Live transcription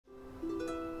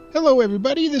Hello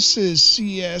everybody, this is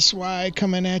CSY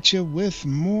coming at you with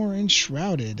more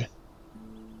Enshrouded.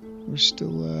 We're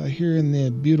still here in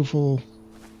the beautiful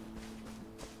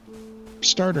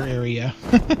starter area.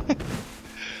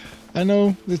 I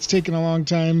know it's taken a long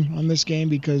time on this game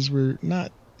because we're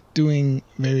not doing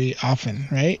very often,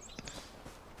 right?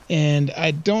 And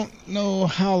I don't know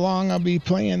how long I'll be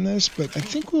playing this, but I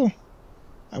think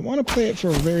I want to play it for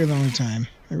a very long time.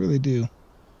 I really do.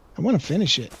 I want to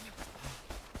finish it.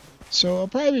 So I'll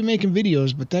probably be making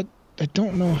videos, but I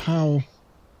don't know how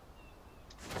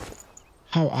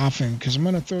often, because I'm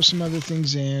going to throw some other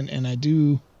things in, and I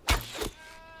do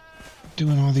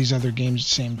doing all these other games at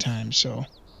the same time, so.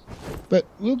 But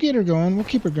we'll get her going. We'll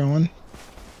keep her going.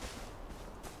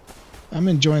 I'm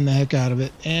enjoying the heck out of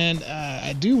it, and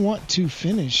I do want to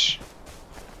finish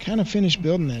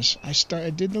building this. I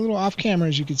did the little off camera,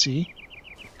 as you can see,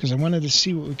 because I wanted to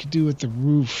see what we could do with the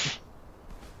roof.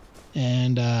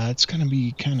 And it's going to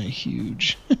be kind of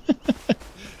huge.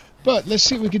 But let's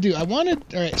see what we could do.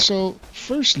 Alright, so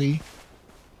firstly,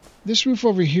 this roof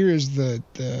over here is the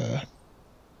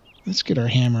let's get our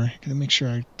hammer. Gotta make sure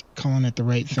I'm calling it the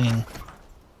right thing.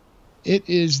 It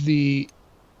is the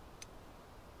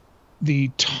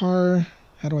tar,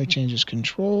 how do I change this?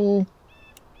 Control.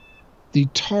 The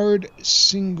tarred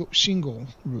shingle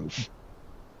roof.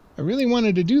 I really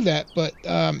wanted to do that, but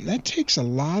that takes a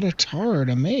lot of tar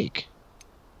to make.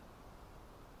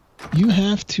 You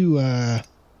have to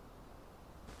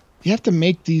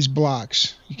make these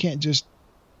blocks. You can't just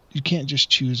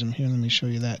choose them. Here, let me show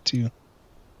you that too.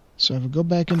 So if I go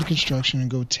back into construction and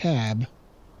go tab,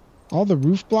 all the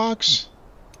roof blocks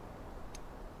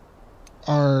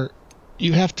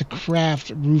you have to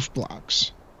craft roof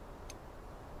blocks.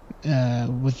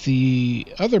 With the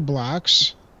other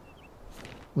blocks,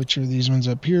 which are these ones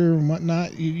up here and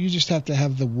whatnot, you just have to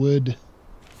have the wood,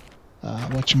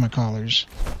 whatchamacallers.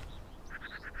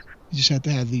 You just have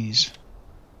to have these,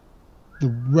 the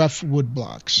rough wood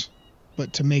blocks.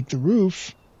 But to make the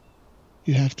roof,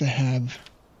 you have to have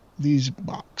these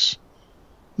blocks.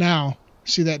 Now,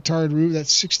 see that tarred roof?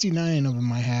 That's 69 of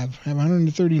them I have. I have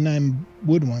 139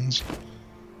 wood ones,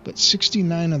 but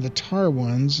 69 of the tar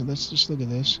ones. Let's just look at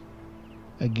this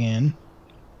again.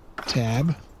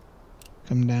 Tab.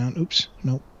 Come down. Oops.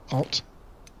 Nope. Alt.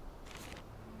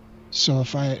 So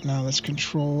if now let's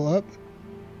control up.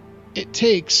 It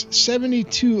takes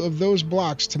 72 of those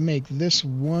blocks to make this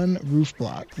one roof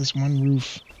block, this one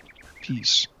roof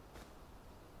piece.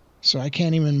 So I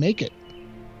can't even make it.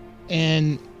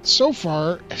 And so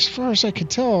far as I could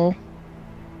tell,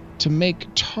 to make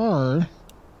tar,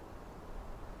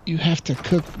 you have to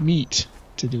cook meat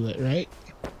to do it, right?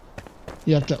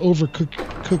 You have to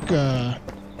overcook,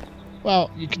 well,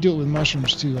 you could do it with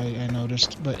mushrooms too, I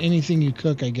noticed. But anything you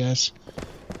cook, I guess,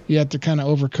 you have to kind of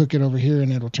overcook it over here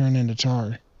and it'll turn into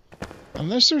tar.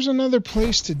 Unless there's another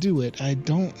place to do it, I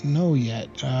don't know yet.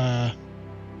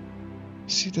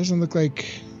 See, it doesn't look like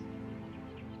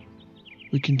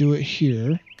we can do it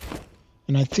here.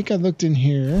 And I think I looked in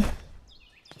here.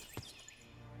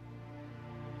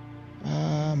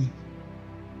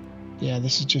 Yeah,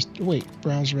 this is just, wait,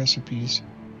 browse recipes.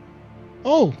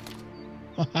 Oh!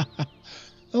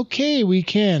 Okay, we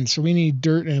can. So we need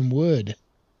dirt and wood.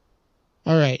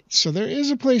 Alright, so there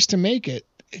is a place to make it.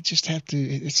 It just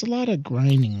it's a lot of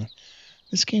grinding.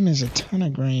 This game is a ton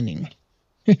of grinding.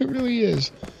 It really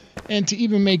is. And to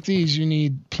even make these, you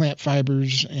need plant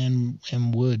fibers and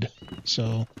wood.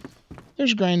 So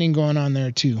there's grinding going on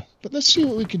there too. But let's see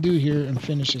what we can do here and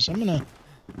finish this. I'm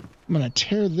gonna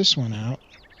tear this one out.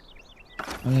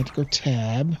 I'm gonna have to go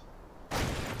tab,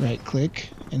 right click,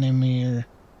 and then we're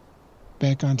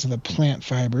back onto the plant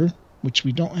fiber, which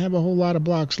we don't have a whole lot of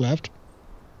blocks left.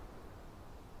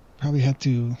 Probably have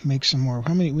to make some more.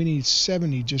 How many? We need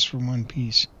 70 just for one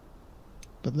piece.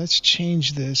 But let's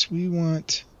change this. We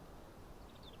want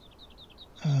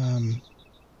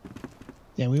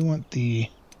yeah, we want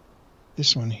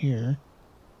this one here.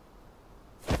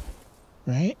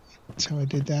 Right? That's how I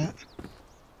did that.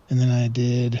 And then I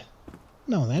did,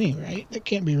 no, that ain't right. That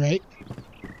can't be right.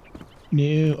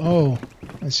 No. Oh,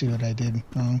 I see what I did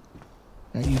wrong.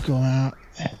 Right, you go out.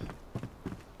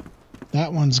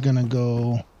 That one's gonna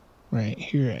go right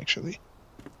here, actually.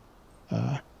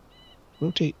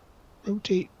 Rotate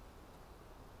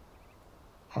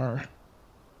R.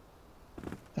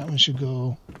 That one should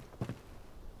go.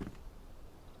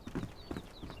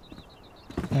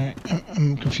 Alright,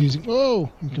 I'm confusing.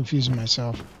 Whoa! I'm confusing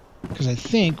myself. Because I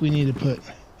think we need to put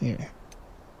here.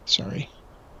 Sorry.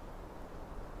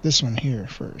 This one here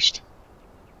first.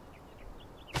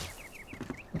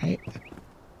 Right?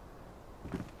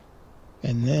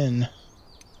 And then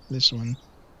this one,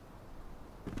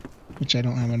 which I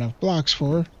don't have enough blocks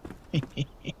for.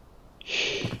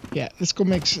 Yeah, let's go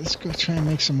try and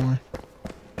make some more.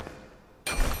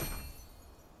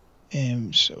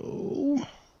 And so,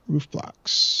 roof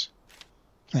blocks,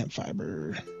 plant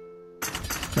fiber,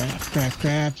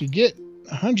 craft. You get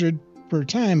 100 per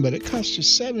time, but it costs you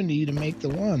 70 to make the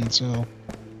one, so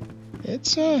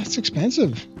it's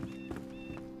expensive.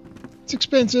 It's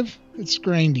expensive. It's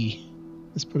grindy.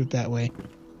 Let's put it that way.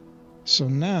 So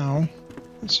now,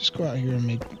 let's just go out here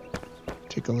and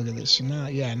take a look at this. So now,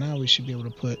 yeah, now we should be able to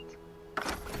put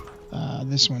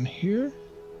this one here.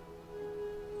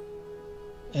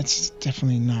 That's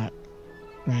definitely not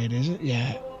right, is it?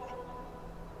 Yeah.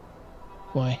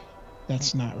 Boy,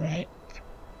 that's not right.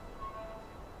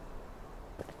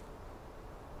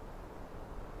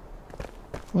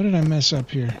 What did I mess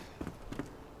up here?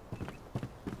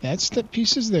 That's the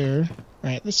pieces there. All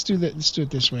right, let's do that. Let's do it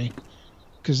this way,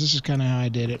 because this is kind of how I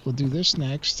did it. We'll do this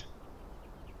next.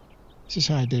 This is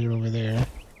how I did it over there,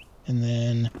 and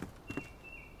then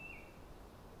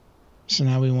so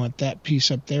now we want that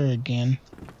piece up there again.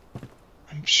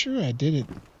 I'm sure I did it.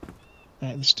 All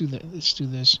right, let's do that. Let's do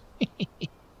this.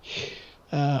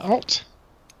 Alt.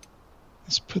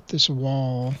 Let's put this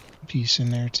wall piece in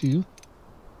there too.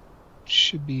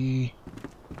 Should be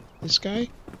this guy.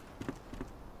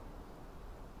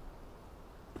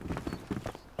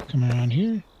 Come around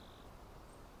here.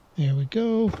 There we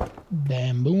go.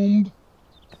 Bam, boom.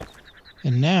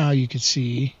 And now you can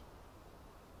see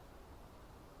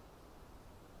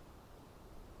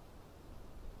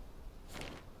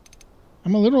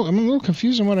I'm a little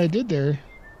confused on what I did there,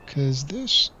 because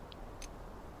this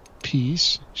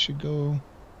piece should go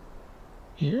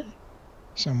here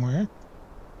somewhere.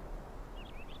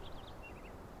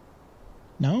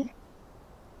 No?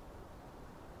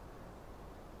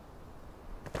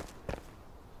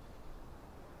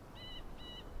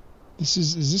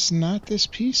 Is this not this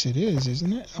piece? It is,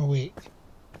 isn't it? Oh, wait.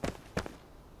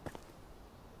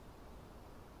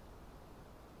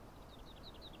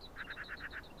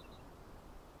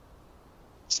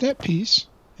 It's that piece,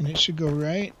 and it should go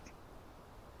right.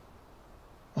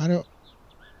 Why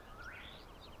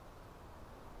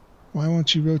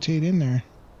won't you rotate in there?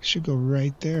 It should go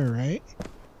right there, right?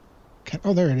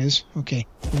 Oh, there it is. Okay,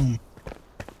 boom.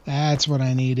 That's what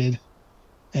I needed.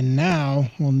 And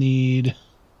now we'll need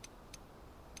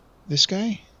this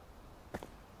guy.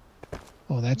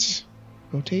 Oh, that's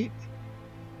rotate.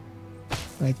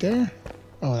 Right there.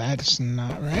 Oh, that's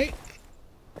not right.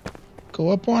 Go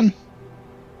up one,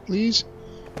 please.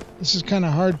 This is kind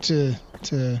of hard to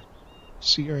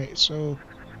see. All right, so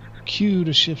Q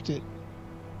to shift it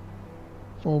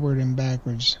forward and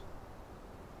backwards.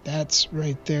 That's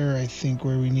right there, I think,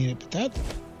 where we need it. But that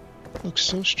looks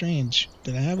so strange.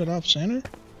 Did I have it off center?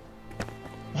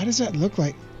 Why does that look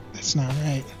like that's not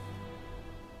right?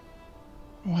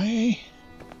 Why?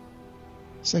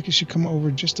 It's like it should come over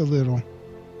just a little.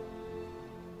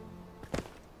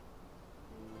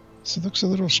 So it looks a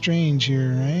little strange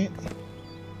here, right?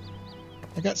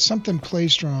 I got something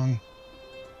placed wrong.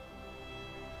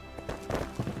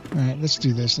 Alright, let's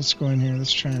do this. Let's go in here.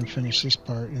 Let's try and finish this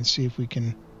part and see if we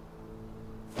can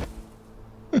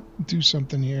do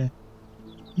something here.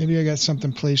 Maybe I got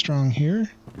something placed wrong here.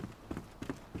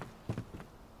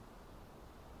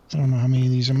 I don't know how many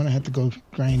of these. I'm going to have to go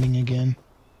grinding again.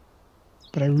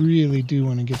 But I really do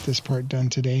want to get this part done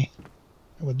today.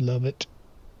 I would love it.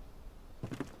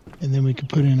 And then we could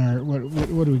put in our...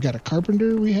 What do we got? A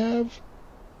carpenter we have?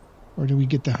 Or do we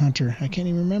get the hunter? I can't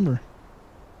even remember.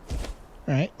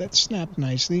 Alright, that snapped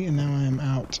nicely. And now I am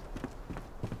out.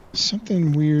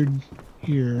 Something weird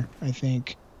here, I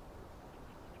think.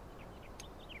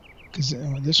 Because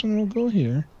this one will go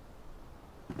here.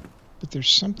 But there's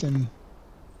something...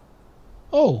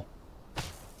 Oh!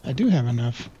 I do have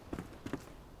enough.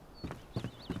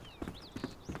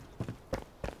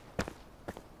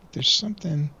 There's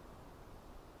something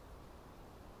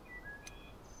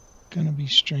gonna be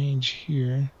strange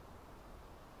here.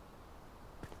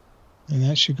 And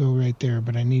that should go right there,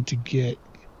 but I need to get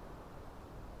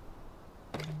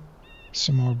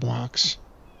some more blocks.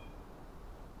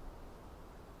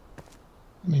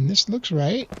 I mean, this looks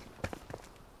right.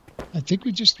 I think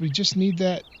we just need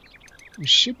that. We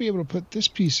should be able to put this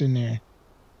piece in there.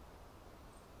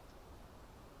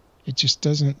 It just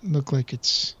doesn't look like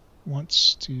it's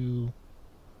wants to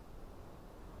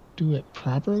do it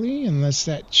properly unless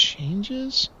that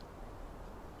changes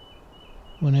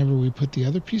whenever we put the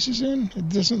other pieces in. It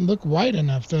doesn't look wide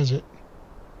enough, does it?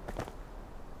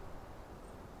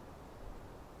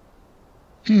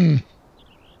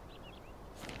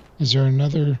 Is there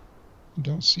another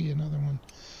Don't see another one.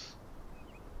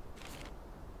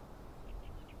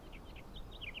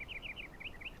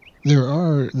 There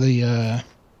are the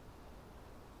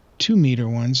 2-meter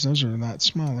ones. Those are a lot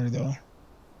smaller, though.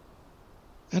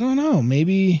 I don't know.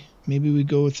 Maybe we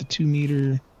go with the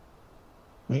 2-meter.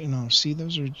 Right, no, see,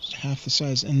 those are half the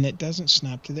size, and it doesn't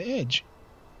snap to the edge.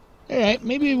 All right,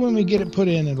 maybe when we get it put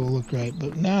in, it'll look right.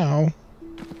 But now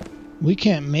we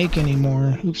can't make any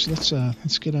more. Oops,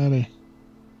 let's get out of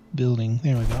building.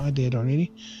 There we go. I did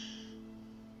already.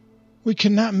 We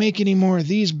cannot make any more of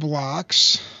these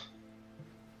blocks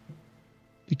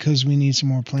because we need some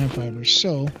more plant fibers.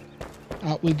 So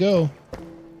out we go.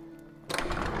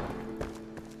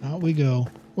 Out we go.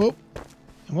 Whoop.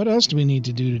 And what else do we need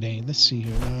to do today? Let's see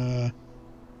here.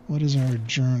 What does our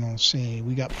journal say?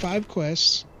 We got 5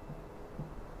 quests.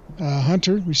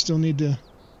 Hunter. We still need to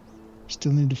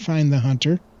find the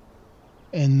hunter.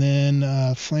 And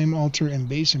then flame altar and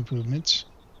base improvements.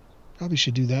 Probably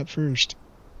should do that first.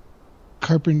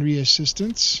 Carpentry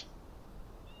assistance.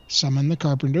 Summon the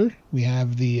carpenter. We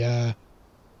have the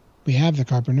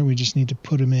carpenter. We just need to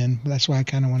put him in. That's why I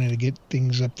kind of wanted to get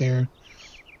things up there.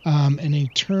 An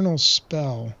eternal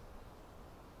spell.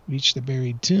 Reach the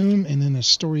buried tomb, and then a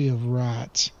story of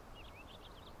rot.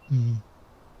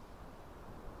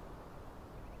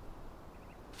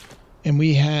 And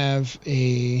we have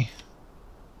 2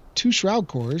 shroud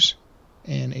cores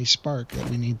and a spark that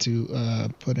we need to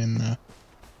put in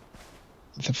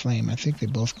the flame. I think they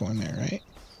both go in there, right?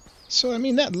 So, I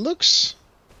mean, that looks...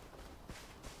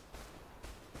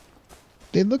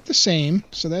 They look the same,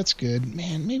 so that's good.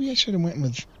 Man, maybe I should have went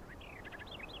with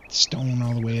stone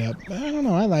all the way up. I don't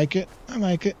know. I like it. I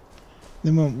like it.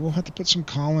 Then we'll have to put some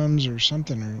columns or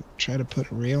something, or try to put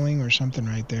a railing or something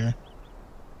right there.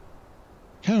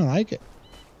 Kind of like it.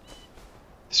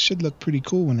 This should look pretty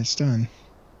cool when it's done.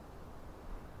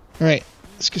 All right,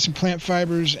 let's get some plant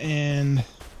fibers and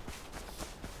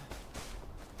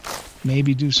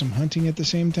maybe do some hunting at the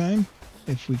same time,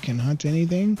 if we can hunt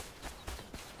anything.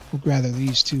 We'll gather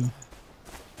these 2.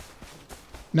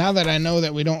 Now that I know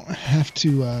that we don't have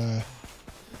to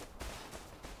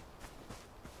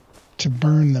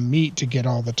burn the meat to get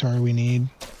all the tar we need,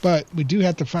 but we do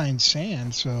have to find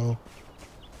sand, so...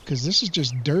 Because this is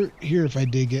just dirt here if I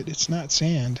dig it. It's not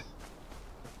sand.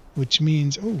 Which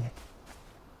means... Oh.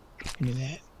 Give me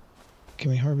that. Can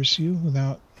we harvest you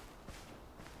without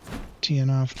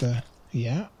teeing off the...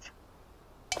 Yeah.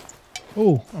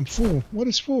 Oh, I'm full. What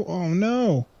is full? Oh,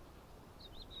 no.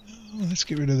 Oh, let's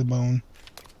get rid of the bone.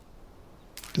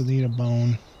 Delete a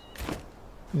bone.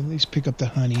 At least pick up the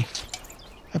honey.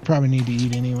 I probably need to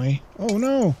eat anyway. Oh,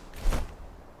 no.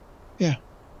 Yeah.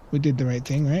 We did the right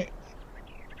thing, right?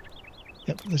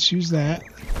 Yep, let's use that.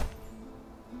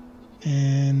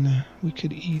 And we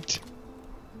could eat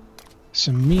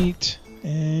some meat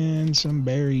and some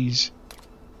berries.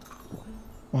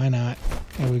 Why not?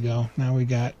 There we go. Now we're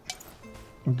good.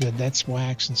 That's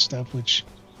wax and stuff, which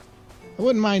I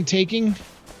wouldn't mind taking.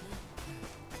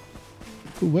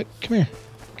 Ooh, what? Come here.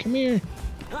 Come here.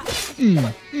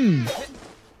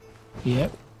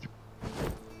 Yep.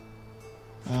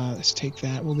 Let's take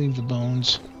that. We'll leave the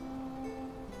bones.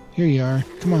 Here you are.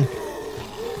 Come on.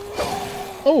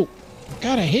 Oh!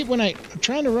 God, I hate when I'm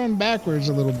trying to run backwards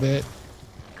a little bit,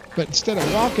 but instead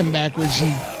of walking backwards,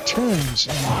 he turns.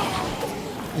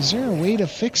 And is there a way to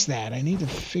fix that? I need to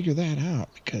figure that out,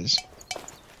 because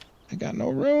I got no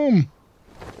room.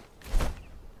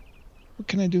 What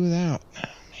can I do without? Oh,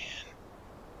 man.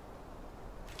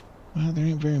 Well, there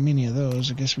ain't very many of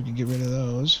those. I guess we could get rid of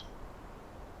those.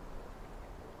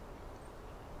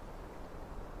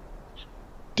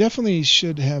 Definitely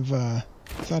should have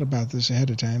thought about this ahead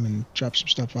of time and dropped some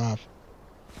stuff off.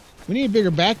 We need a bigger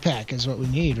backpack is what we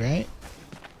need, right?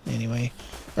 Anyway.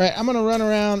 Alright, I'm going to run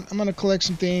around. I'm going to collect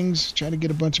some things. Try to get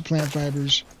a bunch of plant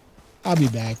fibers. I'll be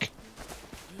back.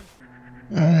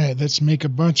 Alright, let's make a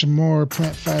bunch of more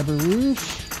plant fiber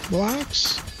roof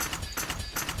blocks.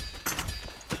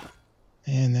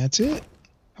 And that's it.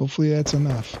 Hopefully that's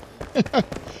enough.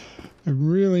 I'm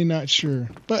really not sure.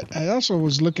 But I also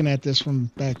was looking at this from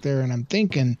back there, and I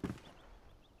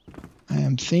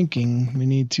am thinking we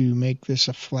need to make this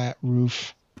a flat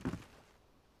roof.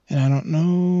 And I don't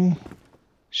know,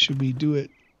 should we do it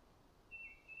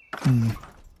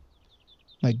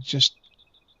like just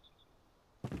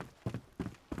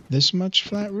this much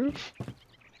flat roof?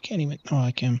 I can't even, oh,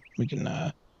 I can, we can,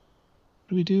 what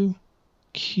do we do?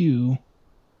 Q.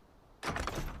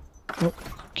 Oh,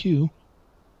 Q.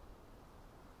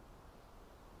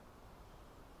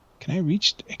 Can I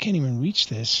reach? I can't even reach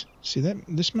this. See,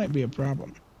 this might be a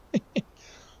problem.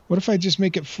 What if I just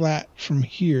make it flat from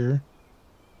here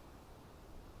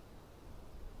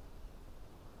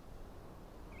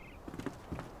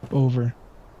over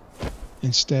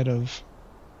instead of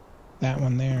that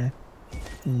one there.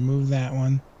 Remove that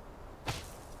one.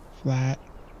 Flat.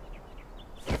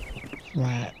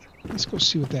 Flat. Let's go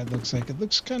see what that looks like. It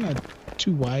looks kind of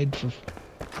too wide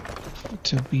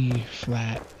to be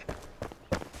flat.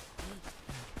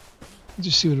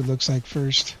 Just see what it looks like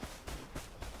first.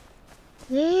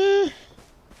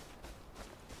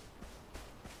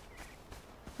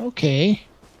 Okay.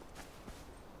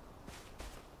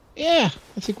 Yeah,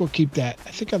 I think we'll keep that.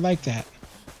 I think I like that.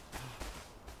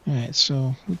 Alright,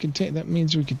 so we can take, that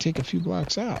means we can take a few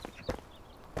blocks out.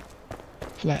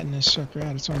 Flatten this sucker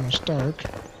out, it's almost dark.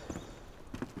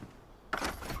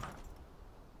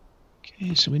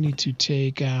 Okay, so we need to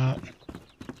take out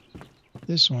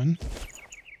this one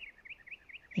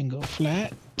and go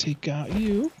flat. Take out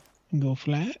you and go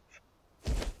flat.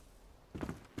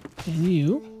 And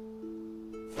you.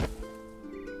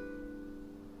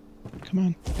 Come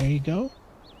on, there you go.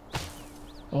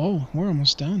 Oh, we're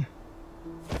almost done.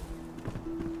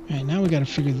 Alright, now we gotta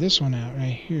figure this one out right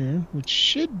here, which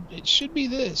should be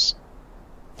this.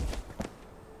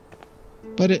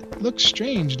 But it looks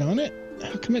strange, don't it?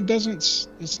 How come it doesn't,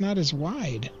 it's not as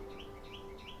wide?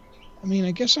 I mean,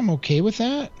 I guess I'm okay with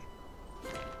that.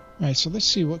 Alright, so let's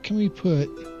see, what can we put?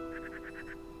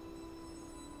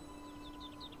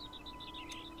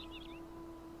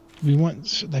 We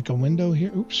want like a window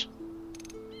here. Oops.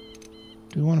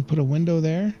 Do we want to put a window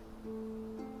there?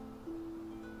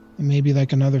 And maybe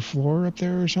like another floor up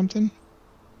there or something?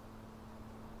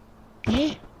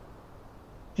 Eh?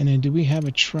 And then do we have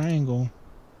a triangle?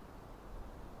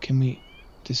 Can we...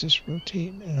 Does this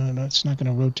rotate? No, it's not going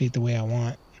to rotate the way I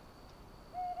want.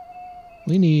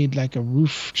 We need like a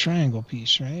roof triangle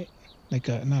piece, right? Like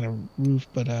a... Not a roof,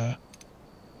 but a...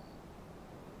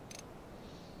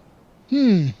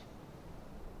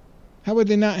 How would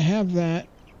they not have that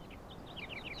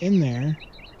in there?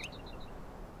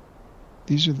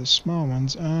 These are the small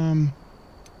ones. I'll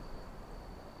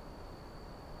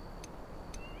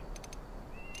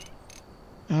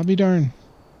be darned.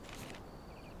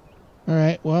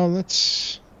 Alright, well,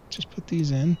 let's just put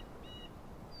these in.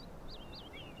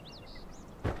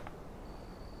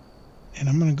 And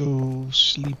I'm gonna go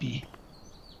sleepy.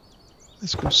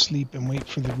 Let's go sleep and wait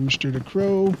for the rooster to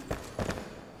crow.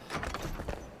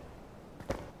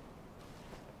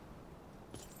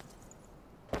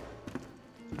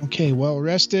 Okay, well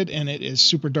rested, and it is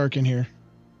super dark in here.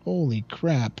 Holy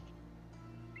crap.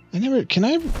 I never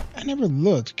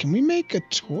looked. Can we make a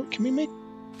torch? Can we make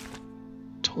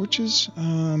torches?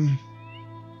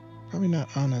 Probably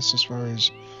not on us as far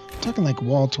as... I'm talking like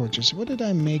wall torches. What did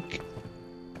I make?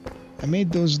 I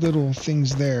made those little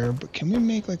things there, but can we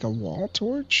make like a wall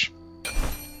torch?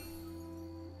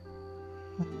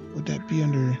 Would that be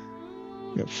under...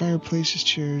 We got fireplaces,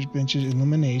 chairs, benches,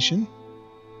 illumination.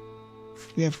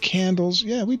 We have candles.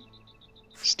 Yeah,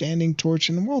 standing torch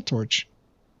and a wall torch.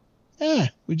 Ah,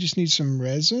 we just need some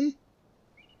resin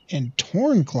and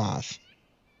torn cloth.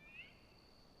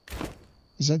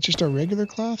 Is that just our regular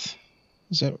cloth?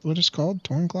 Is that what it's called?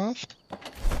 Torn cloth?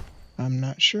 I'm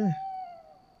not sure.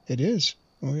 It is.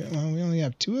 We only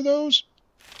have 2 of those?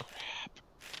 Crap.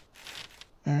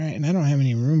 Alright, and I don't have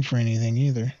any room for anything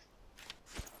either.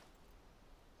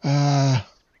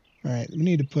 Alright, we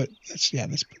need to put, let's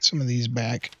put some of these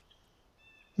back.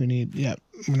 We need,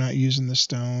 we're not using the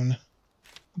stone.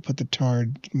 We'll put the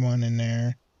tarred one in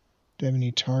there. Do I have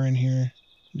any tar in here?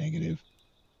 Negative.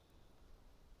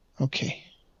 Okay.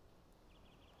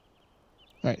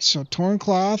 Alright, so torn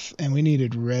cloth, and we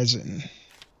needed resin.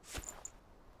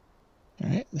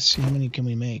 Alright, let's see how many can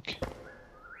we make.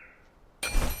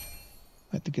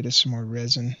 Have to get us some more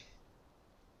resin.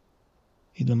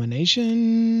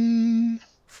 Illumination.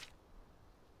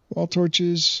 Wall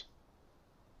torches.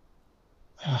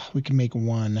 We can make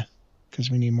 1 because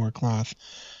we need more cloth.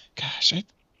 Gosh,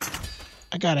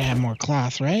 I gotta have more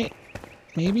cloth, right?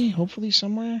 Maybe, hopefully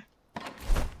somewhere. I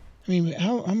mean,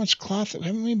 how much cloth?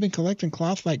 Haven't we been collecting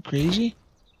cloth like crazy?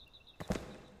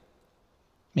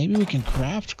 Maybe we can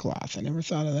craft cloth. I never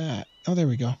thought of that. Oh, there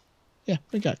we go. Yeah,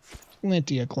 we got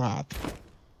plenty of cloth.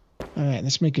 Alright,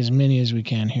 let's make as many as we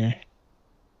can here.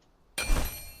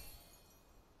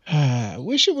 I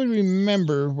wish it would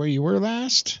remember where you were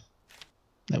last.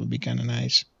 That would be kind of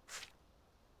nice.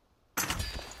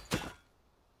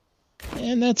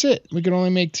 And that's it. We can only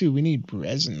make 2. We need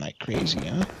resin like crazy,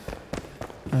 huh?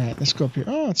 Alright, let's go up here.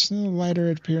 Oh, it's a little lighter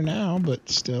up here now, but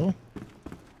still.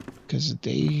 Because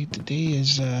the day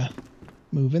is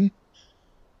moving.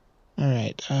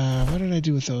 Alright, what did I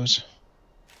do with those?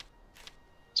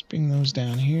 Let's bring those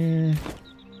down here.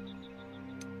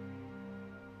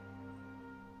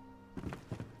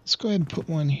 go ahead and put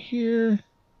one here.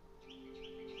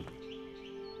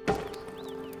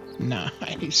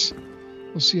 Nice.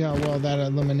 We'll see how well that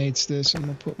eliminates this, and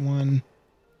we'll put one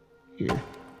here.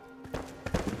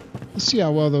 Let's see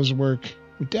how well those work.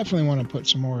 We definitely want to put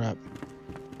some more up.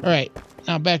 All right,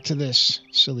 now back to this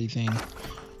silly thing.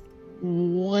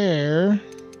 Where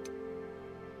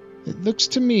it looks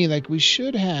to me like we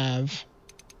should have,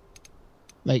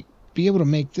 like, be able to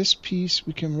make this piece.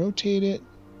 We can rotate it.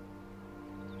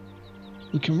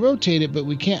 We can rotate it, but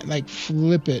we can't, like,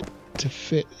 flip it to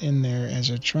fit in there as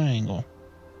a triangle.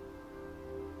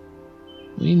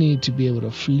 We need to be able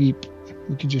to flip.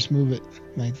 We can just move it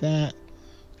like that.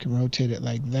 We can rotate it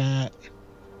like that.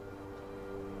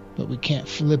 But we can't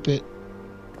flip it.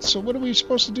 So what are we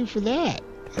supposed to do for that?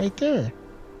 Right there.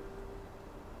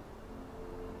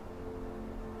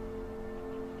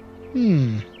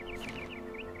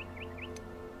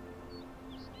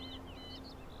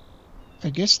 I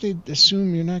guess they'd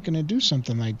assume you're not going to do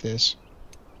something like this.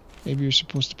 Maybe you're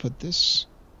supposed to put this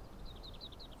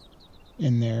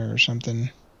in there or something.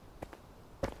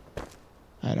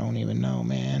 I don't even know,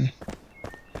 man.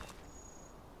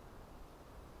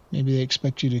 Maybe they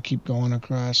expect you to keep going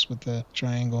across with the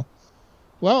triangle.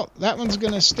 Well, that one's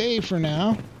going to stay for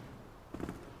now.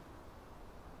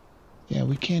 Yeah,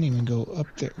 we can't even go up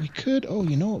there. We could, oh,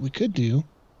 you know what we could do?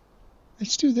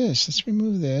 Let's do this. Let's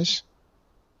remove this.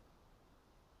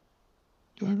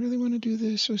 Do I really want to do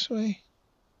this way?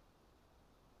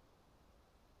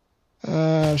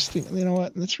 I was thinking, you know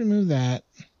what? Let's remove that.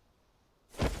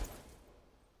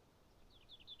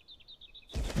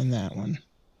 And that one.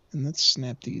 And let's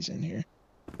snap these in here.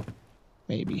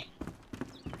 Maybe.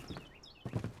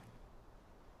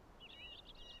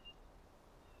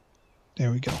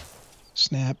 There we go.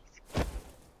 Snap.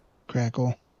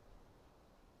 Crackle.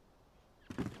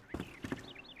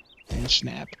 And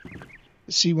snap.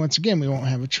 See, once again, we won't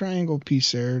have a triangle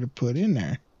piece there to put in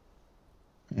there.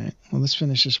 Alright, well, let's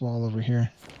finish this wall over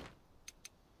here.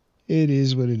 It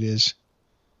is what it is.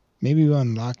 Maybe we'll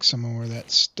unlock some more of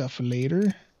that stuff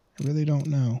later. I really don't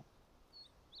know.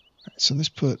 Alright, so let's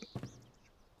put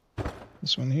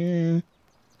this one here.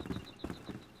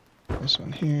 This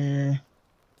one here.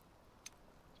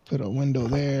 Put a window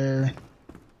there.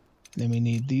 Then we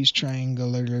need these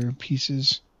triangular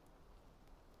pieces.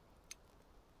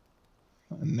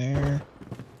 One there.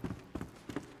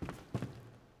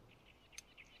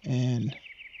 And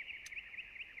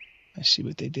I see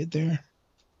what they did there.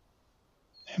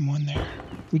 And one there.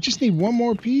 We just need one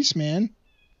more piece, man.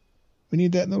 We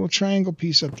need that little triangle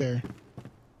piece up there.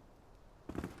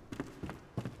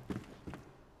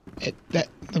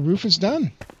 The roof is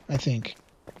done, I think.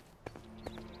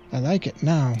 I like it.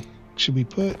 Now, should we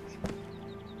put...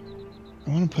 I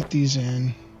want to put these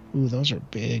in. Ooh, those are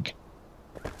big.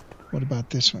 What about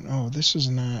this one? Oh, this is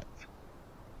not...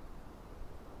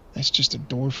 That's just a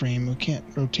door frame. We can't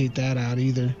rotate that out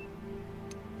either.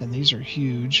 And these are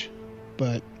huge,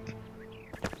 but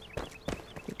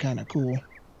they're kind of cool.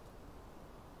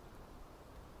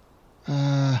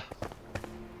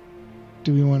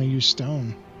 Do we want to use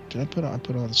stone? Did I put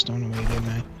all the stone away, didn't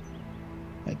I?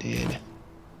 I did.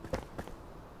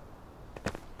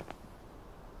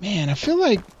 Man, I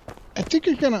think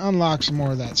you're gonna unlock some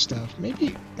more of that stuff.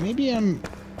 Maybe I'm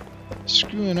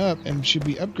screwing up and should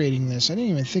be upgrading this. I didn't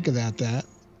even think of that.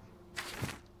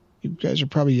 You guys are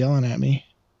probably yelling at me.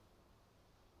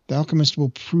 The alchemist will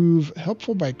prove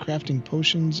helpful by crafting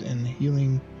potions and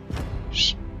healing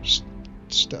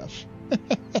stuff.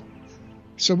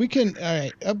 So we can,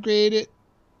 alright, upgrade it.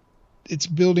 Its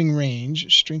building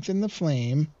range, strengthen the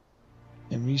flame,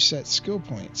 and reset skill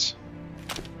points.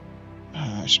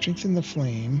 Strengthen the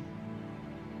flame.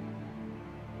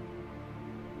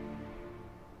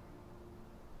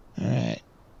 Alright.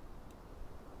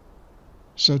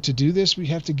 So to do this, we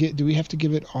have to get... Do we have to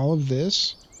give it all of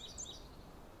this?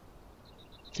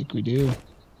 I think we do.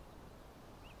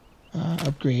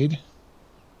 Upgrade.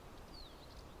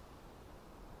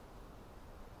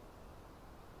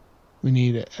 We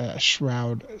need a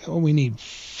shroud. Oh, we need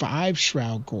 5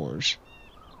 shroud cores.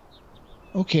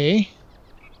 Okay.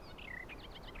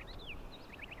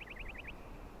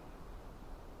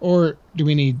 Or do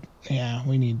we need... Yeah,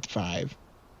 we need 5.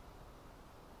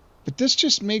 But this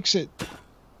just makes it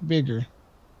bigger,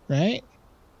 right?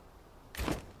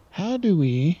 How do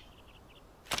we...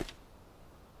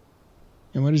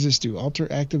 And what does this do? Alter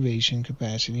activation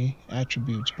capacity,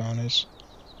 attributes bonus,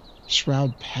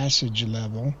 shroud passage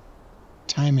level,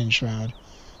 time in shroud.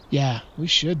 Yeah, we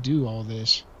should do all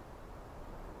this.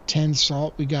 10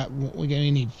 salt. We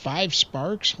need 5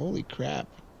 sparks. Holy crap.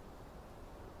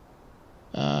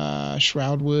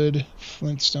 Shroud wood,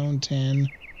 flintstone 10,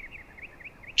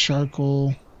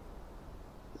 charcoal.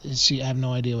 See, I have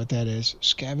no idea what that is.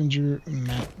 Scavenger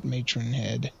matron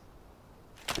head.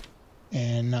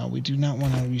 And no, we do not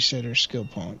want to reset our skill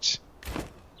points.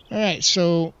 Alright,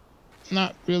 so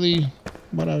not really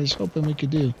what I was hoping we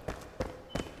could do.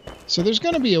 So there's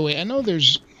going to be a way. I know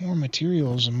there's more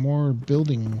materials and more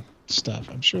building stuff.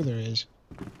 I'm sure there is.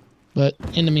 But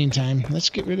in the meantime, let's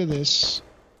get rid of this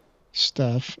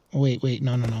stuff. Wait,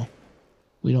 no.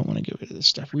 We don't want to get rid of this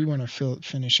stuff. We want to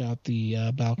finish out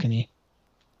the balcony.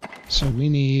 So we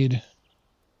need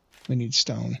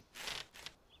stone.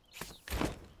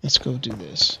 Let's go do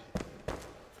this.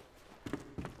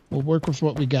 We'll work with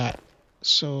what we got.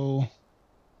 So,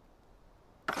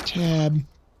 tab.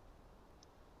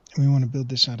 We want to build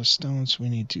this out of stone, so we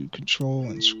need to control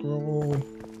and scroll.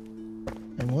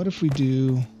 And what if we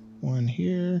do one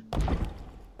here?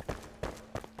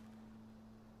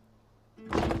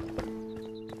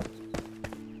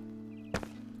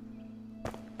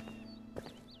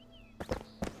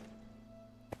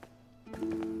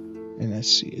 And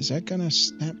let's see, is that gonna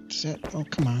snap? Oh,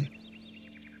 come on.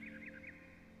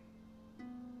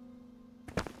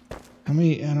 How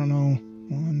many? I don't know.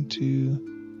 1, 2.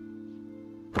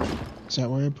 Is that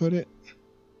where I put it?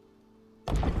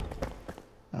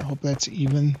 I hope that's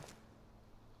even.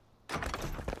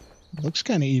 Looks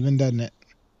kind of even, doesn't it?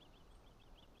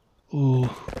 Ooh.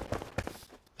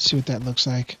 Let's see what that looks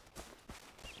like.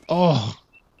 Oh,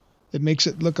 it makes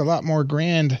it look a lot more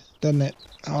grand, doesn't it?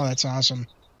 Oh, that's awesome.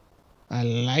 I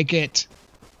like it.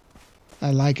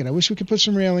 I like it. I wish we could put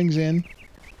some railings in,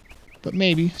 but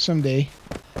maybe someday.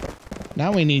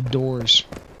 Now we need doors,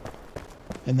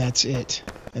 and that's it.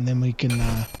 And then we can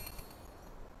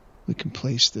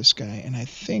place this guy. And I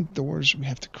think doors we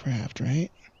have to craft, right?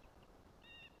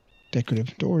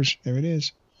 Decorative doors. There it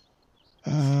is.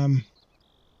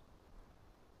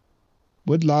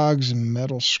 Wood logs and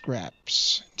metal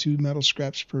scraps. 2 metal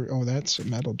scraps per. Oh, that's a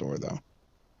metal door though.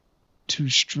 2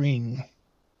 string.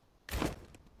 All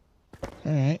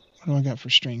right. What do I got for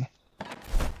string?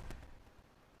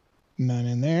 None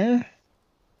in there.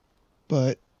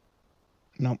 But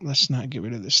no, let's not get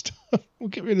rid of this stuff. We'll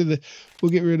get rid of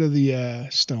the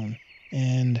stone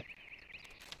and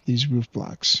these roof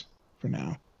blocks for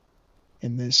now.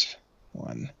 And this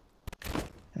one.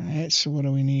 All right. So what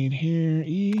do we need here?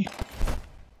 E.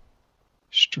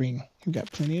 String. We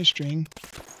got plenty of string.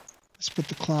 Let's put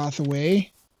the cloth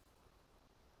away.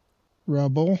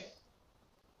 Rubble.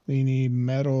 We need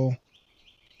metal.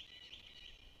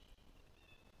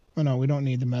 Oh no, we don't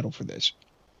need the metal for this.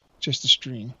 Just the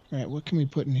string. All right, what can we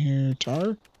put in here?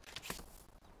 Tar?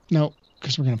 No,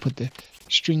 because we're going to put the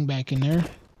string back in there.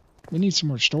 We need some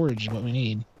more storage is what we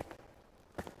need.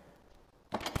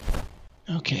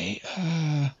 Okay,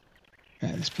 all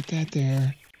right, let's put that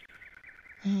there.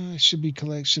 Should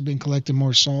been collecting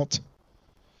more salt.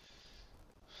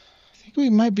 I think we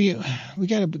might be, we're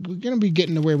going to be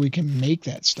getting to where we can make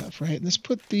that stuff, right? Let's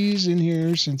put these in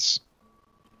here since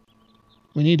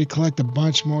we need to collect a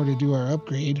bunch more to do our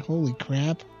upgrade. Holy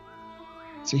crap.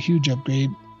 It's a huge upgrade.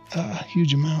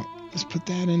 Huge amount. Let's put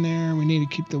that in there. We need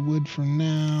to keep the wood for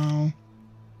now.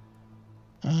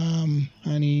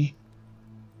 Honey.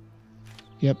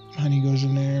 Yep, honey goes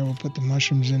in there. We'll put the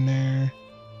mushrooms in there.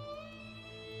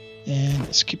 And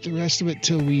let's keep the rest of it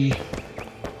till we...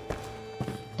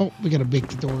 Oh, we gotta make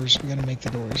the doors. We gotta make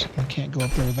the doors. We can't go up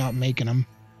there without making them.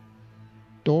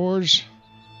 Doors.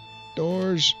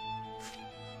 Doors.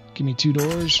 Give me 2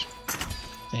 doors.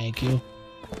 Thank you.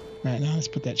 Right, now let's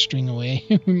put that string away.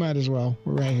 We might as well.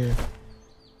 We're right here.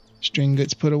 String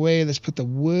gets put away. Let's put the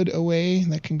wood away.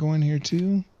 That can go in here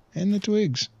too. And the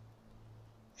twigs.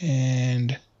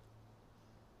 And...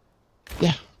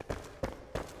 yeah.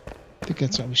 I think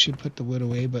that's what we should put the wood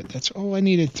away, but that's... Oh, I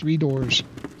needed 3 doors.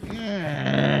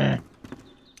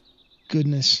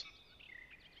 Goodness.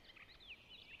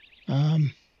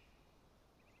 Went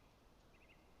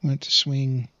to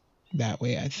swing that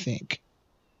way, I think.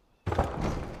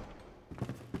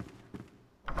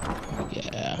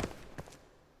 Yeah.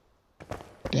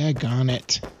 Daggone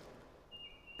it.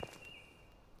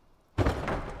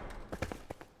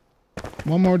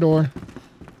 One more door.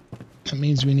 That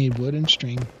means we need wood and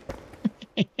string.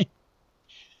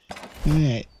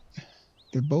 Alright.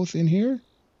 They're both in here.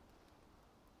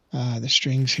 The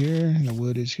string's here and the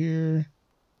wood is here.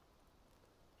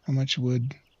 How much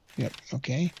wood? Yep,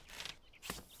 okay.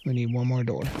 We need one more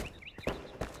door.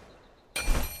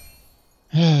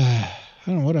 I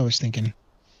don't know what I was thinking.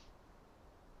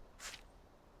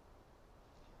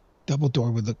 Double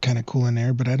door would look kind of cool in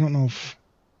there, but I don't know if...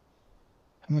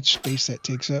 how much space that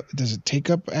takes up. Does it take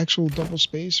up actual double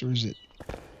space, or is it,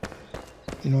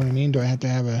 you know what I mean? Do I have to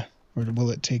have a, or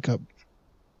will it take up?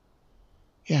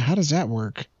 Yeah, how does that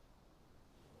work?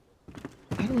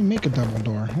 How do we make a double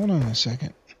door? Hold on a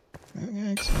second.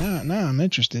 Now I'm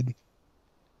interested.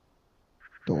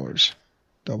 Doors.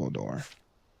 Double door.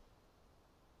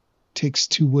 Takes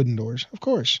 2 wooden doors. Of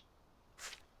course.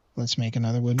 Let's make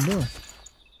another wooden door.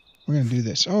 We're going to do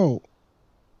this. Oh.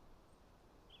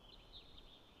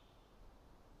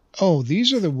 Oh,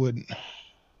 these are the wooden.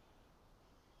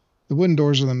 The wooden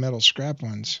doors are the metal scrap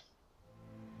ones.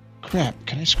 Crap.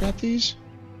 Can I scrap these?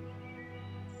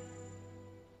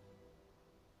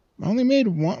 I only made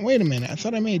 1. Wait a minute. I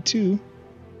thought I made 2.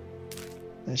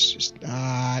 Let's just...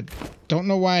 don't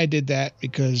know why I did that,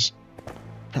 because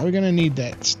probably going to need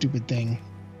that stupid thing.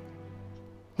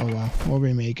 Oh, well. We'll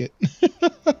remake it.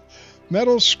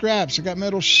 Metal scraps. I got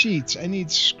metal sheets. I need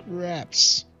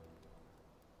scraps.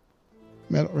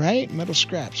 Metal, right? Metal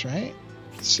scraps, right?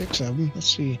 6 of them.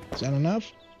 Let's see. Is that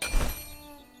enough?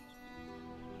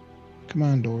 Come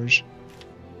on, doors.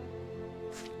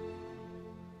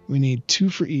 We need 2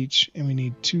 for each, and we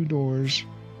need 2 doors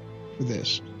for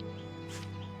this.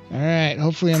 Alright,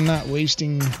 hopefully I'm not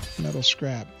wasting metal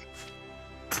scrap.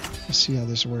 Let's see how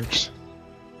this works.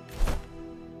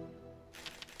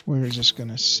 Where is this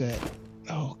gonna set?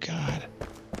 Oh god.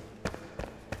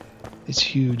 It's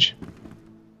huge.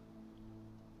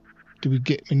 Do we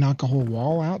knock a whole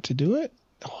wall out to do it?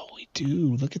 Oh, we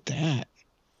do. Look at that.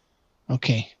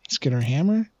 Okay, let's get our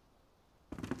hammer.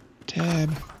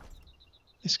 Tab.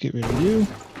 Let's get rid of you.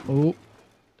 Oh,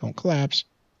 don't collapse.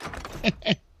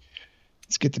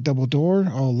 Let's get the double door.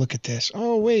 Oh, look at this.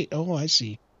 Oh, wait. Oh, I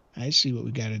see. I see what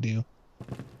we got to do.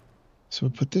 So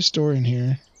we put this door in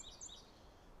here.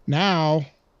 Now,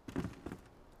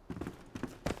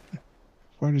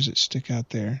 where does it stick out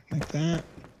there? Like that.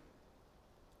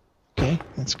 Okay,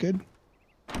 that's good.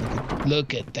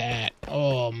 Look at that.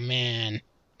 Oh, man.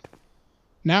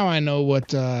 Now I know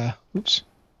what, oops.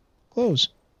 Close.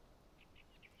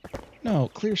 No,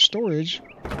 clear storage.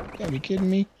 You gotta be kidding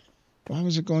me. Why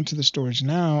was it going to the storage?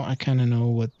 Now I kind of know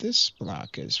what this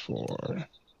block is for.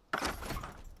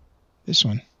 This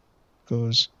one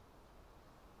goes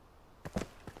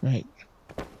right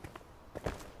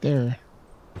there.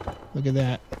 Look at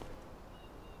that.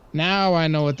 Now I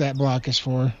know what that block is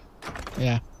for.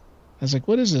 Yeah. I was like,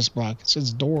 what is this block? It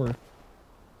says door.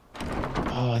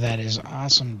 Oh, that is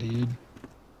awesome, dude.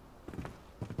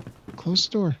 Close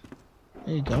the door.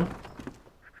 There you go.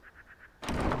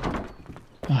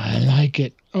 I like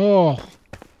it. Oh.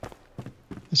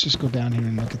 Let's just go down here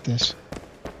and look at this.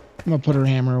 I'm going to put our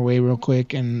hammer away real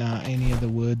quick and any of the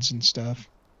woods and stuff.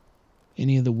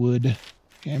 Any of the wood.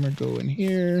 Hammer go in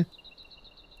here.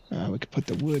 We could put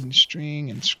the wood and string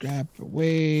and scrap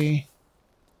away.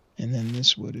 And then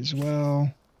this wood as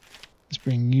well. Let's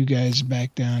bring you guys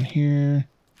back down here.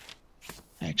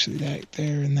 Actually, that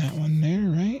there and that one there,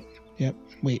 right? Yep.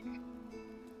 Wait.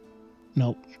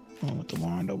 Nope. Oh, with the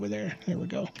wand over there. There we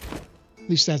go. At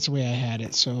least that's the way I had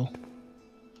it, so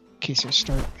in case I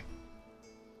start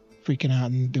freaking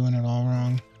out and doing it all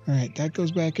wrong. Alright, that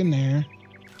goes back in there.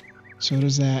 So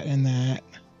does that and that.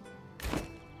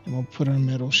 And we'll put our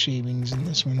metal shavings in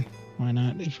this one. Why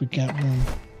not, if we got room.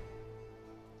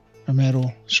 Our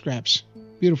metal scraps.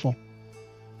 Beautiful.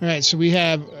 Alright, so we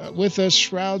have with us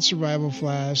Shroud Survival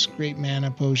Flask, Great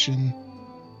Mana Potion,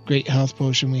 Great Health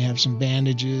Potion. We have some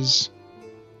bandages.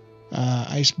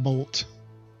 Ice Bolt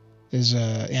is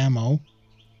ammo.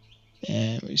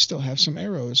 And we still have some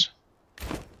arrows.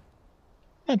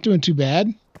 Not doing too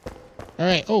bad.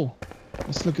 Alright, oh.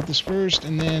 Let's look at this first,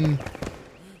 and then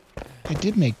I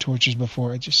did make torches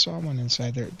before. I just saw one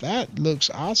inside there. That looks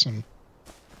awesome.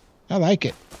 I like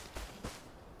it.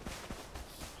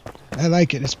 I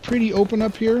like it. It's pretty open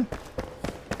up here.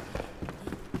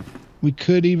 We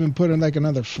could even put in like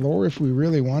another floor if we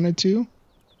really wanted to.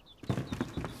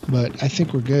 But I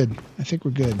think we're good. I think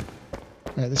we're good.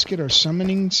 Alright, let's get our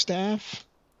summoning staff.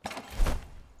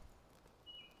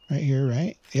 Right here,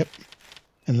 right? Yep.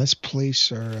 And let's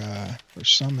place our, or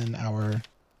summon our,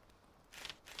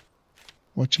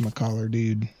 whatchamacallit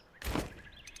dude.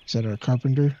 Is that our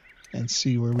carpenter? And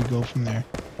see where we go from there.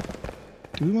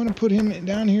 Do we want to put him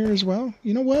down here as well?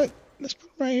 You know what? Let's put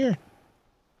him right here.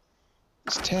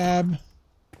 Let's tab.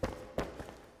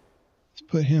 Let's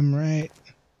put him right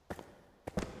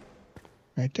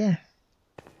there.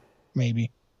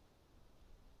 Maybe.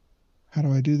 How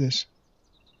do I do this?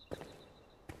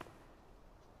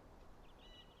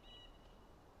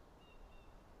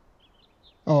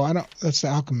 Oh, I don't. That's the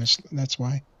alchemist. That's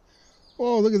why.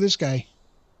 Oh, look at this guy.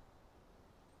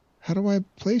 How do I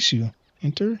place you?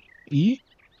 Enter? E?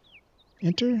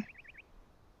 Enter?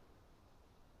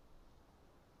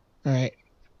 Alright.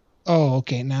 Oh,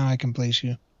 okay. Now I can place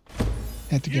you.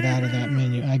 Have to get out of that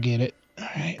menu. I get it.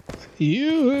 Alright.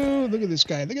 Yoo-hoo! Look at this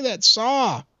guy. Look at that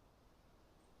saw!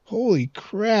 Holy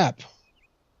crap.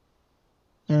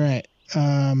 Alright.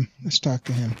 Let's talk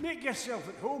to him. Make yourself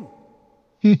at home.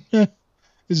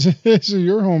 This is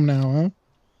your home now, huh?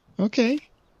 Okay.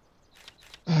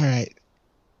 Alright.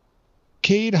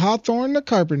 Cade Hawthorne the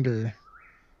Carpenter.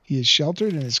 He is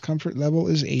sheltered and his comfort level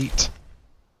is 8.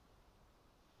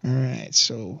 Alright,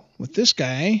 so with this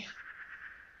guy,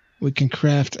 we can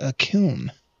craft a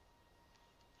kiln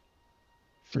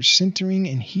for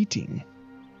sintering and heating.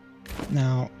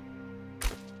 Now,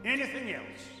 anything else?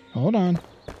 Hold on.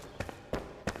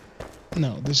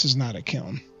 No, this is not a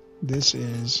kiln. This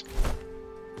is...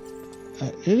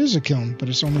 it is a kiln, but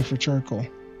it's only for charcoal.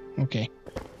 Okay.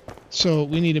 So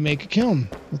we need to make a kiln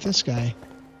with this guy.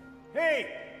 Hey!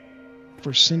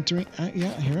 For sintering...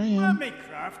 yeah, here I Let am. me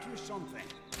craft you something.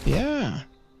 Yeah.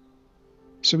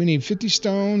 So we need 50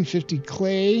 stone, 50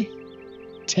 clay,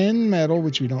 10 metal,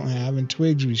 which we don't have, and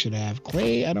twigs we should have.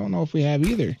 Clay, I don't know if we have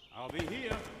either. I'll be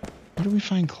here. Where do we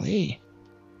find clay?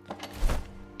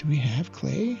 Do we have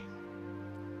clay?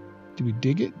 Do we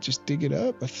dig it? Just dig it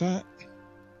up? I thought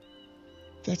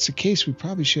if that's the case, we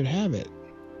probably should have it.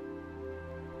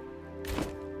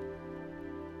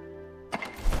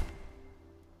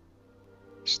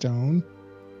 Stone.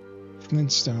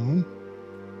 Flintstone.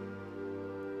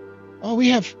 Oh, we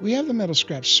have the metal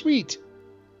scraps. Sweet.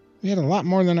 We had a lot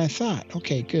more than I thought.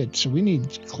 Okay, good. So we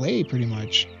need clay pretty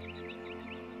much.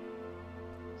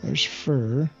 There's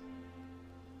fur.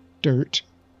 Dirt.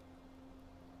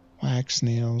 Wax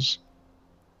nails.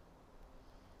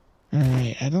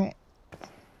 Alright, I don't...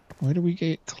 Where do we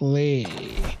get clay?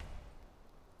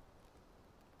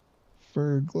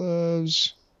 Fur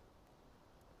gloves.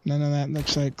 None of that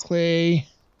looks like clay.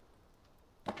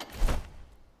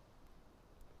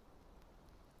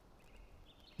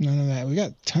 None of that. We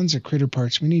got tons of critter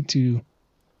parts. We need to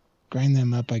grind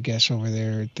them up, I guess, over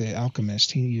there at the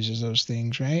alchemist. He uses those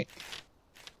things, right?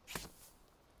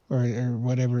 Or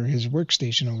whatever his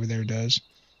workstation over there does.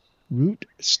 Root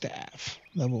staff.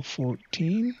 Level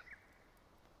 14.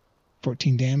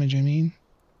 14 damage, I mean.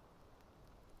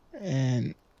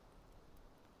 And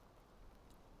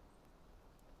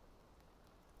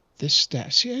this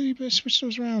staff. See, you better switch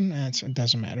those around. It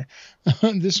doesn't matter.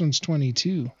 This one's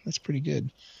 22. That's pretty good.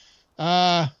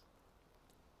 Alright,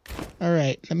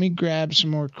 let me grab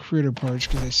some more critter parts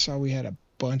because I saw we had a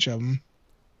bunch of them.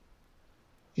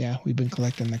 Yeah, we've been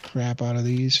collecting the crap out of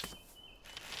these.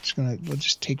 We'll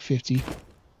just take 50.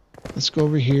 Let's go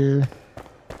over here.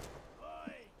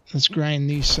 Let's grind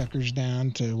these suckers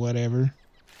down to whatever.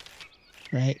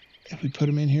 Right? If we put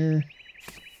them in here.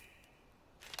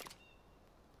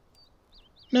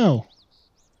 No.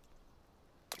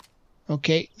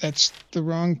 Okay, that's the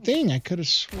wrong thing. I could have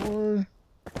swore...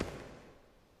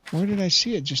 Where did I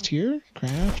see it? Just here?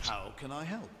 Craft? How can I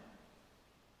help?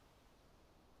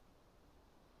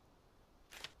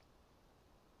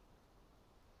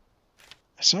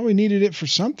 I saw we needed it for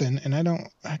something, and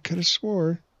I could have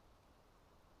swore.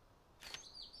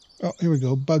 Oh, here we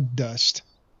go. Bug dust.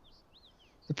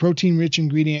 The protein-rich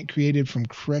ingredient created from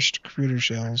crushed critter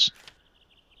shells.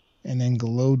 And then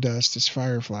glow dust as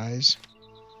fireflies.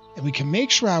 And we can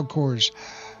make shroud cores.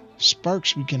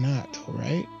 Sparks we cannot, though,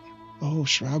 right? Oh,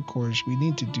 shroud cores. We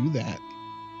need to do that.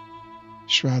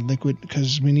 Shroud liquid,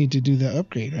 because we need to do the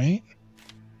upgrade, right?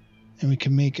 And we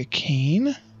can make a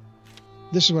cane.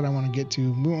 This is what I want to get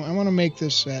to. I want to make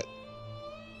this set.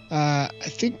 I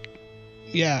think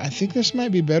this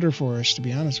might be better for us, to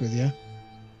be honest with you.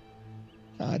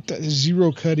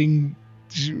 Zero cutting,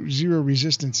 zero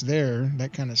resistance there.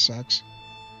 That kind of sucks.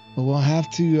 But we'll have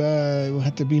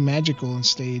to be magical and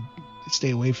stay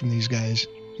away from these guys,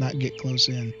 not get close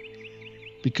in,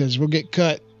 because we'll get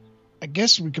cut. I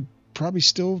guess we could probably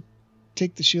still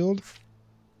take the shield,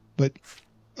 but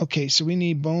okay. So we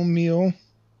need bone meal.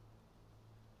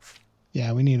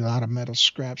 Yeah, we need a lot of metal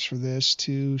scraps for this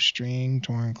too. String,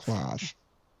 torn cloth.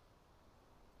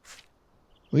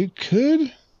 We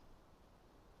could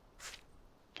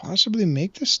possibly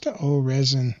make this stuff. Oh,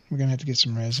 resin. We're gonna have to get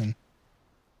some resin.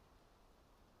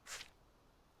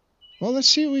 Well, let's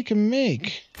see what we can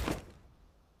make.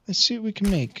 Let's see what we can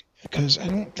make. Because I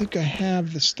don't think I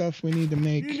have the stuff we need to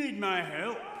make. You need my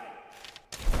help?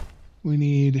 We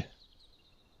need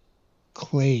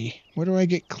clay. Where do I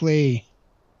get clay?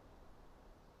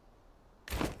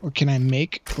 Or can I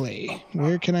make clay?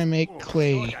 Where can I make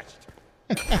clay?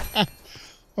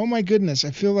 Oh my goodness.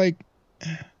 I feel like...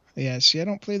 Yeah, see, I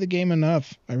don't play the game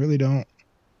enough. I really don't.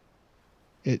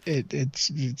 It's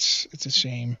a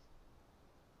shame.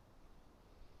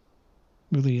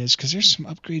 Really is, because there's some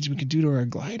upgrades we could do to our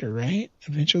glider, right?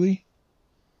 Eventually.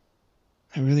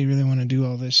 I really, really want to do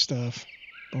all this stuff.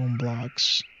 Bone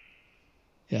blocks.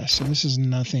 Yeah, so this is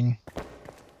nothing.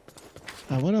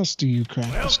 What else do you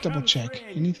craft? Let's double check.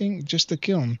 Anything? Just the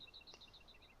kiln.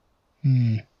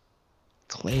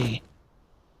 Clay.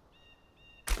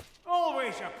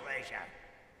 Always a pleasure.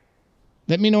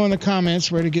 Let me know in the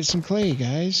comments where to get some clay,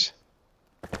 guys.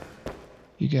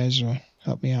 You guys will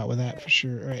help me out with that for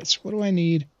sure. Alright, so what do I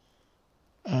need?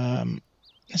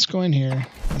 Let's go in here.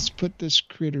 Let's put this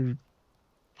critter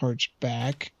parts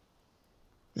back.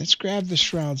 Let's grab the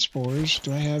shroud spores.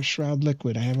 Do I have shroud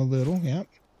liquid? I have a little, yep.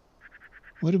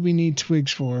 What did we need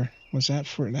twigs for? Was that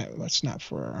for that? That's not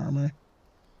for our armor.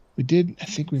 We did, I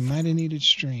think we might have needed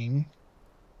string.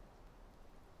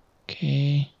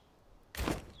 Okay.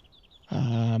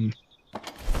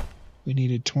 We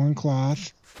needed torn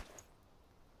cloth.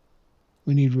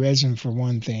 We need resin for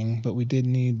one thing, but we did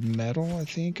need metal, I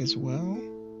think, as well.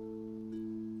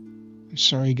 I'm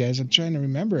sorry, guys. I'm trying to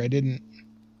remember. I didn't.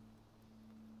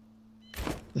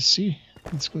 Let's see.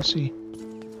 Let's go see.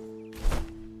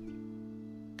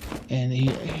 And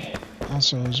he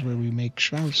also is where we make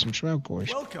some shroud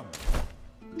cores. Welcome.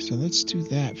 So let's do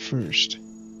that first.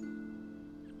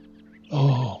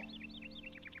 Oh.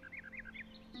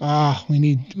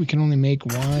 We can only make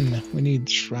one. We need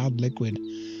shroud liquid.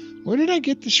 Where did I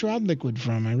get the shroud liquid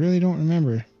from? I really don't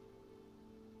remember.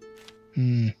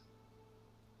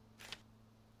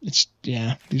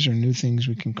 Yeah, these are new things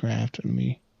we can craft and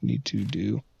we need to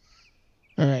do.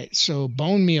 Alright, so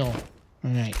bone meal.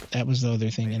 Alright, that was the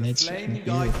other thing, and it's in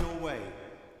here.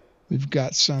 We've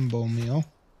got some bone meal.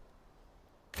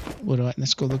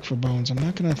 Let's go look for bones. I'm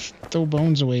not gonna throw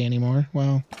bones away anymore.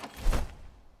 Well,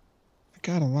 I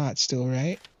got a lot still,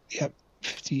 right? Yep,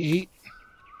 58.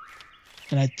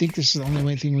 And I think this is the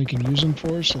only thing we can use them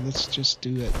for, so let's just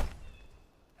do it.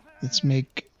 Let's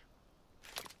make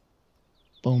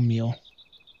bone meal.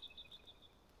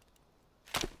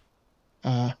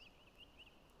 I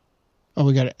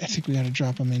think we gotta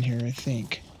drop them in here, I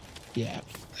think. Yeah,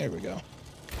 there we go.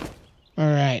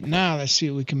 Alright, now let's see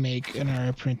what we can make in our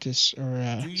apprentice, or,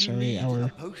 our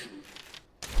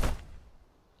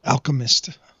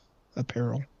alchemist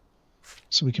apparel.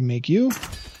 So we can make you,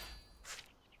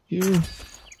 and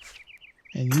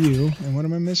you. And what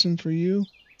am I missing for you?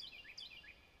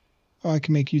 Oh, I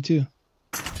can make you too.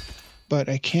 But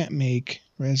I can't make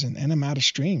resin, and I'm out of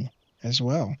string as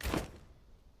well.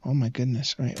 Oh my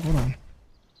goodness. Alright, hold on.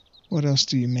 What else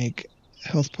do you make?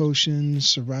 Health potions,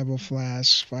 survival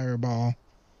flasks, fireball.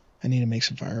 I need to make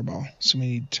some fireball. So we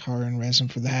need tar and resin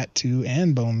for that too,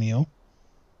 and bone meal.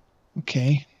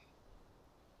 Okay.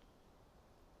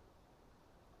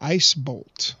 Ice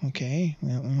bolt. Okay.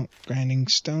 Well, grinding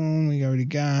stone we already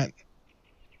got.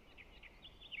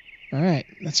 Alright,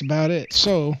 that's about it.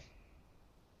 So,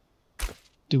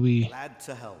 do we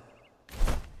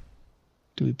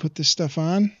put this stuff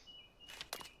on?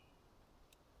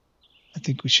 I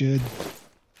think we should.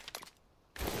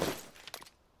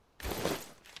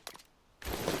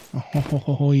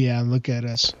 Oh yeah, look at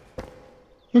us.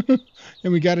 And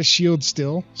we got a shield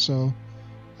still, so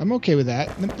I'm okay with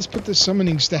that. Let's put the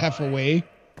summoning staff away.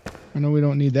 I know we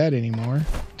don't need that anymore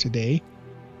today.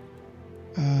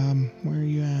 Where are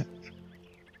you at?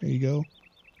 There you go.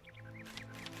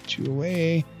 Put you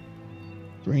away.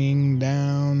 Bring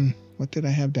down... What did I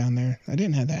have down there? I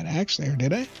didn't have that axe there,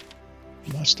 did I?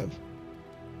 Must have.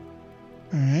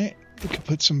 Alright. We could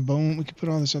put some bone... We could put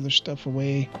all this other stuff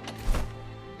away.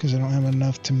 Because I don't have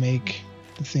enough to make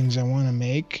the things I want to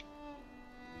make.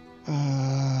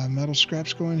 Metal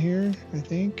scraps go in here, I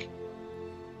think.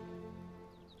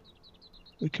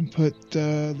 We can put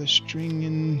the string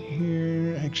in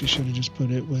here. I actually should have just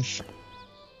put it with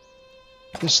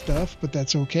this stuff, but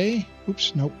that's okay.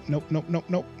 Oops, nope.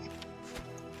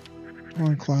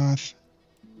 Torn cloth.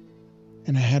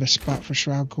 And I had a spot for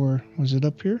shroud core. Was it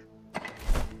up here?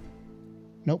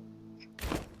 Nope.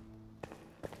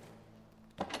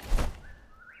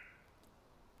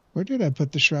 Where did I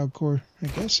put the shroud core? I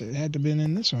guess it had to have been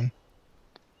in this one.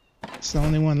 It's the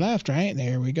only one left, right?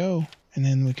 There we go. And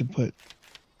then we can put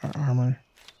our armor,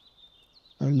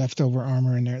 our leftover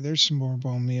armor in there. There's some more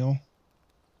bone meal.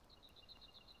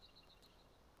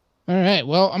 Alright,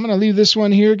 well, I'm going to leave this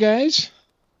one here, guys.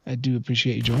 I do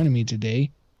appreciate you joining me today,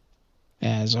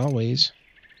 as always.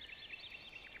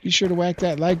 Be sure to whack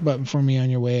that like button for me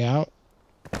on your way out.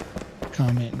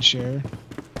 Comment and share.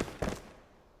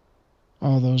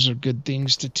 All those are good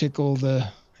things to tickle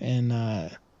and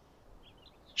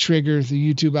trigger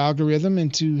the YouTube algorithm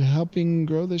into helping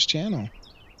grow this channel.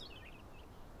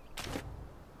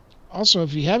 Also,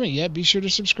 if you haven't yet, be sure to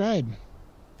subscribe.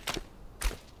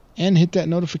 And hit that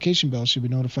notification bell so you'll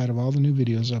be notified of all the new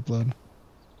videos I upload.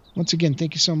 Once again,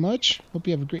 thank you so much. Hope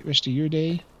you have a great rest of your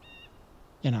day.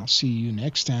 And I'll see you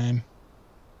next time.